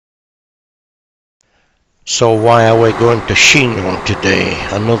So why are we going to Chinon today,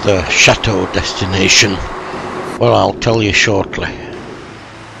 another Chateau destination? Well, I'll tell you shortly.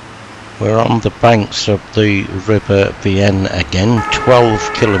 We're on the banks of the River Vienne again,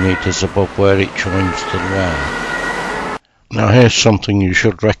 12 kilometres above where it joins the Loire. Now here's something you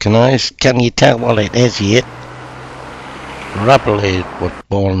should recognise. Can you tell what it is yet? Rabelais was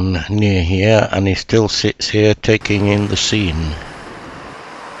born near here and he still sits here taking in the scene.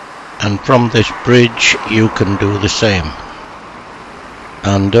 And from this bridge you can do the same.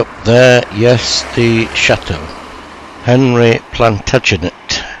 And up there, yes, the Chateau. Henry Plantagenet,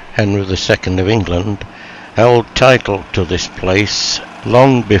 Henry II of England, held title to this place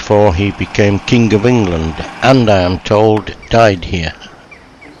long before he became King of England, and I am told died here.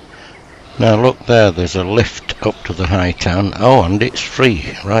 Now look there, there's a lift up to the high town. Oh, and it's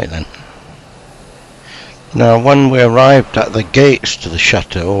free, right then. Now when we arrived at the gates to the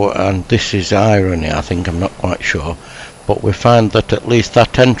chateau, and this is irony, I think, I'm not quite sure, but we found that at least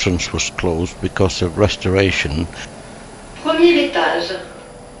that entrance was closed because of restoration. Premier étage.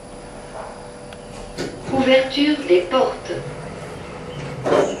 Ouverture des portes.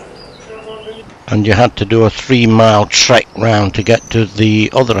 And you had to do a 3-mile trek round to get to the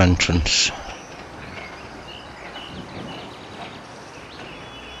other entrance.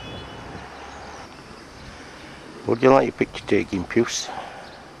 Would you like your picture taking, Puce?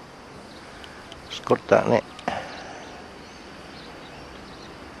 It's good, that, isn't it?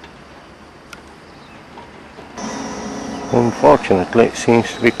 Unfortunately, it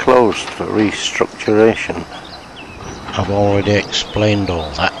seems to be closed for restructuration. I've already explained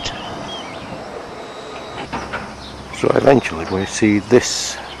all that. So eventually we see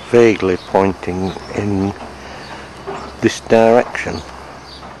this vaguely pointing in this direction.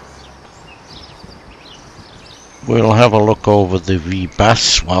 We'll have a look over the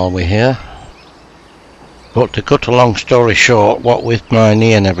Vibas while we're here. But to cut a long story short, what with my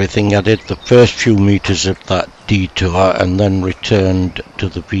knee and everything, I did the first few metres of that detour and then returned to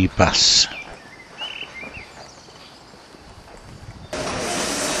the Vibas.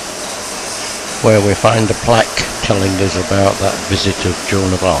 Where we find a plaque telling us about that visit of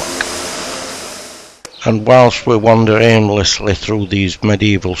Joan of Arc. And whilst we wander aimlessly through these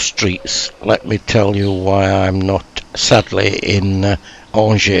medieval streets, let me tell you why I'm not, sadly, in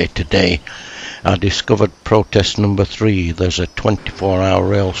Angers today. I discovered protest number 3. There's a 24-hour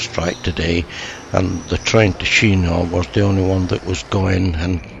rail strike today, and the train to Chinon was the only one that was going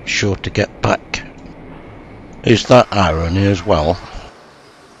and sure to get back. Is that irony as well?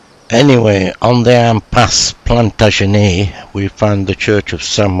 Anyway, on the Impasse Plantagenet, we found the Church of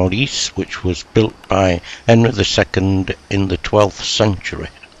Saint Maurice, which was built by Henry II in the 12th century.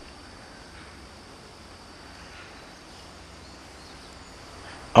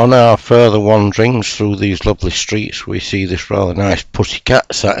 On our further wanderings through these lovely streets, we see this rather nice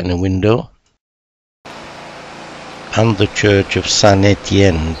pussycat sat in a window, and the Church of Saint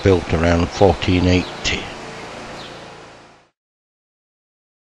Etienne, built around 1480.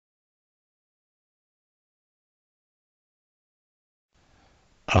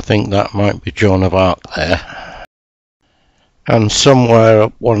 I think that might be Joan of Arc there. And somewhere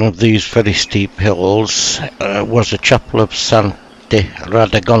up one of these very steep hills was a chapel of Santa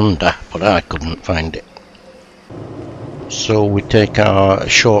Radegonda, but I couldn't find it. So we take our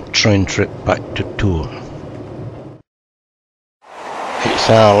short train trip back to Tours. It's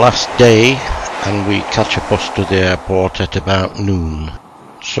our last day and we catch a bus to the airport at about noon.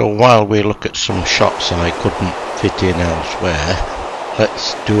 So while we look at some shots I couldn't fit in elsewhere,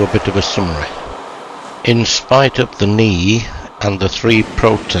 let's do a bit of a summary. In spite of the knee and the 3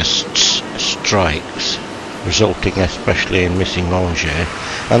 protests strikes, resulting especially in missing Angers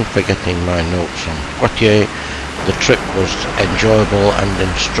and forgetting my notes on Poitiers, the trip was enjoyable and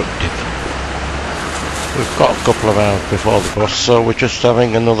instructive. We've got a couple of hours before the bus, so we're just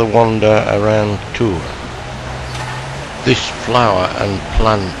having another wander around Tours. This flower and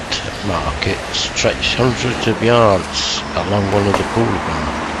plant market stretched hundreds of yards along one of the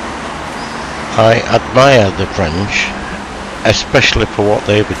boulevards. I admire the French, especially for what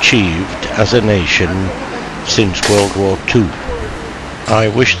they've achieved as a nation since World War II.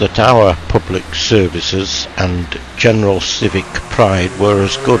 I wish that our public services and general civic pride were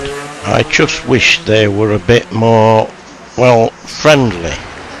as good. I just wish they were a bit more, well, friendly,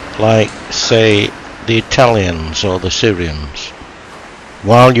 like, say, the Italians or the Syrians.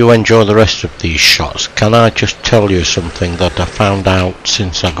 While you enjoy the rest of these shots, can I just tell you something that I found out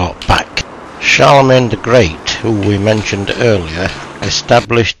since I got back? Charlemagne the Great, who we mentioned earlier,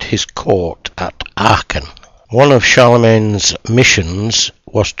 established his court at Aachen. One of Charlemagne's missions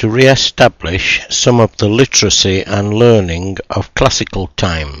was to re-establish some of the literacy and learning of classical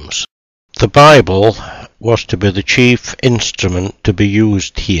times. The Bible was to be the chief instrument to be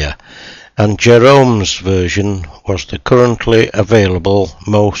used here, and Jerome's version was the currently available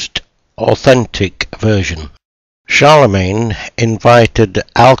most authentic version. Charlemagne invited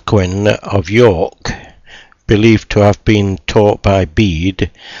Alcuin of York, believed to have been taught by Bede,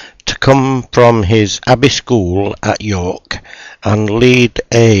 to come from his abbey school at York and lead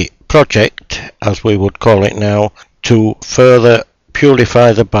a project, as we would call it now, to further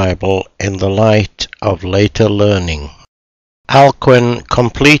purify the Bible in the light of later learning. Alcuin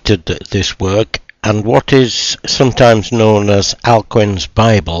completed this work, and what is sometimes known as Alcuin's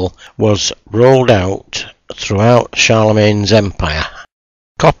Bible was rolled out throughout Charlemagne's empire.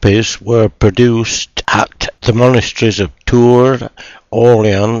 Copies were produced at the monasteries of Tours,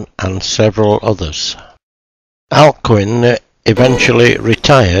 Orleans, and several others. Alcuin eventually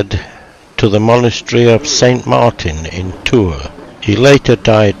retired to the monastery of Saint Martin in Tours. He later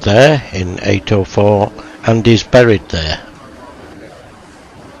died there in 804 and is buried there.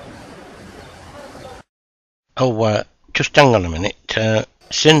 Just hang on a minute.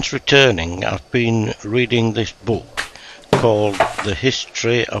 Since returning, I've been reading this book called The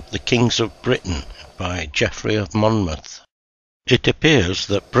History of the Kings of Britain by Geoffrey of Monmouth. It appears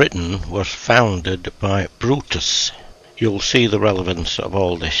that Britain was founded by Brutus. You'll see the relevance of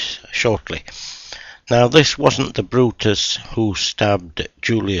all this shortly. Now, this wasn't the Brutus who stabbed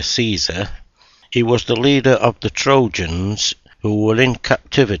Julius Caesar. He was the leader of the Trojans who were in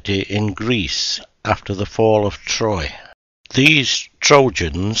captivity in Greece after the fall of Troy. These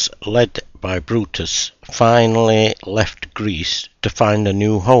Trojans, led by Brutus, finally left Greece to find a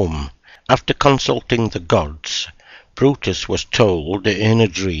new home. After consulting the gods, Brutus was told in a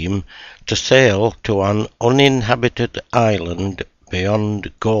dream to sail to an uninhabited island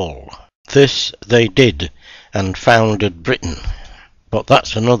beyond Gaul. This they did and founded Britain, but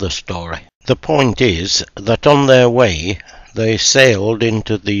that's another story. The point is that on their way they sailed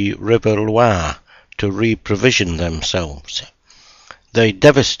into the River Loire to reprovision themselves. They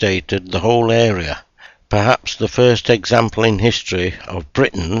devastated the whole area, perhaps the first example in history of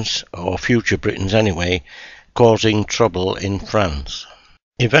Britons, or future Britons anyway, causing trouble in France.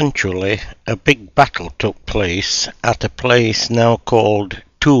 Eventually, a big battle took place at a place now called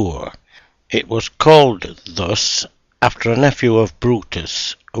Tours. It was called thus after a nephew of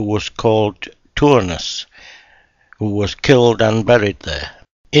Brutus, who was called Turnus, who was killed and buried there.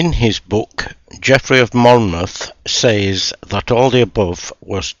 In his book, Geoffrey of Monmouth says that all the above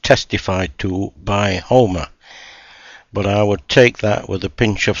was testified to by Homer, but I would take that with a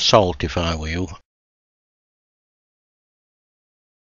pinch of salt if I were you.